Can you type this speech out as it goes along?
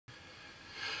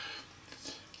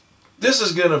This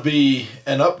is going to be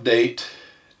an update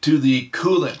to the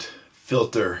coolant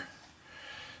filter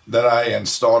that I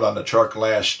installed on the truck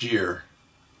last year.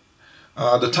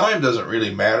 The time doesn't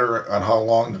really matter on how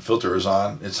long the filter is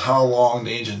on. It's how long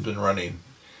the engine's been running.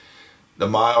 The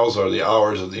miles or the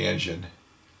hours of the engine.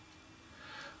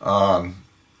 I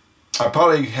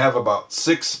probably have about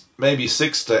maybe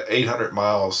 600 to 800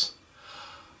 miles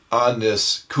on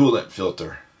this coolant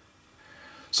filter.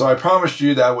 So I promised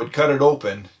you that I would cut it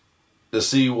open to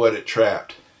see what it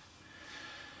trapped.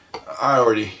 I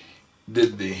already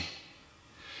did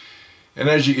and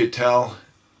as you can tell,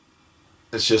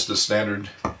 it's just a standard.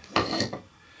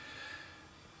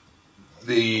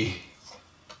 The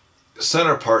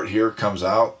center part here comes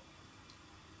out.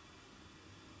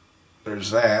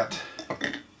 There's that.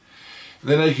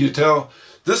 Then as you can tell,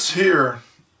 this here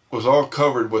was all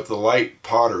covered with the light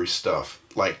powdery stuff,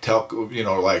 like talc,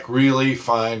 like really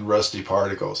fine rusty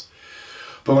particles.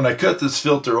 But when I cut this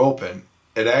filter open,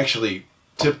 it actually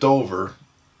tipped over,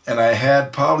 and I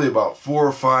had probably about 4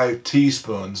 or 5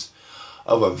 teaspoons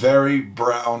of a very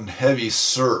brown, heavy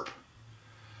syrup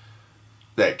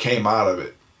that came out of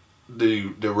it,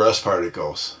 the rust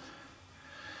particles.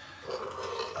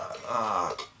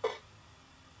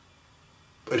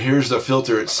 But here's the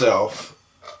filter itself.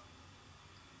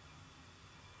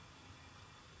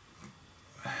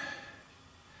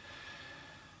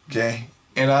 Okay,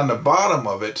 and on the bottom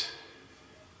of it,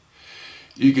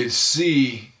 you can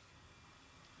see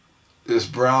this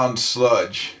brown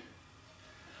sludge.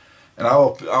 And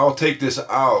I'll take this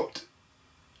out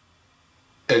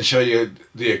and show you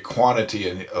the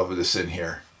quantity of this in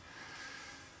here.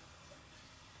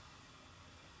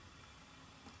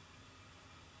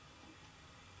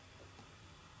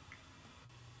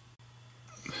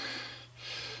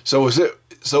 So is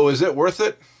it worth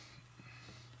it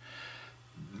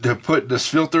to put this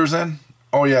filters in?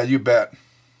 Oh yeah, you bet.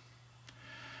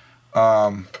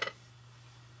 Like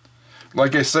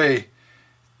I say,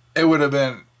 it would have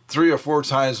been 3 or 4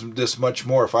 times this much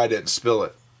more if I didn't spill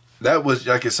it. That was,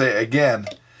 like I say, again,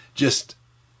 just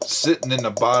sitting in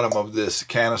the bottom of this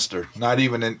canister, not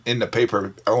even in the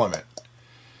paper element.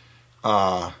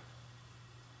 So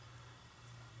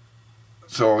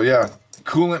yeah,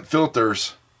 coolant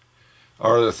filters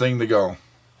are the thing to go.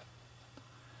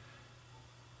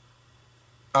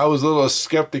 I was a little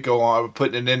skeptical on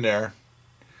putting it in there.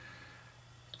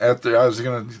 After I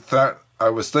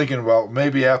was thinking about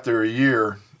maybe after a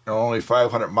year, only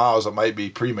 500 miles, it might be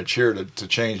premature to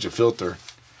change the filter.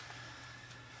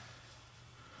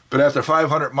 But after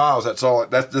 500 miles,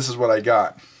 this is what I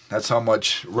got. That's how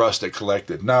much rust it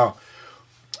collected. Now,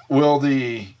 will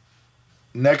the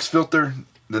next filter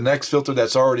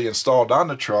that's already installed on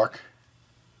the truck,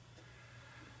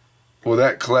 will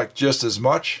that collect just as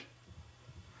much?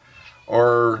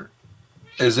 Or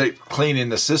is it cleaning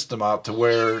the system out to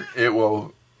where it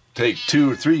will take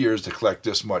 2 or 3 years to collect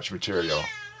this much material?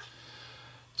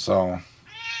 So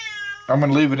I'm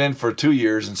going to leave it in for 2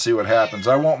 years and see what happens.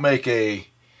 I won't make a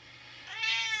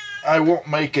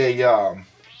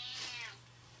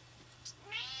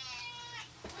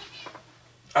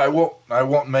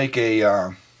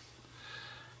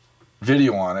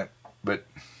video on it, but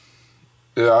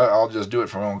I'll just do it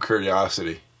for my own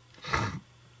curiosity.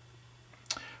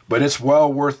 But it's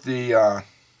well worth the,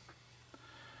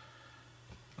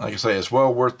 like I say, it's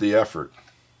well worth the effort.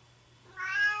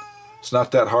 It's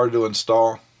not that hard to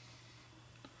install.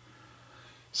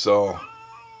 So,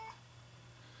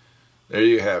 there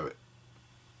you have it.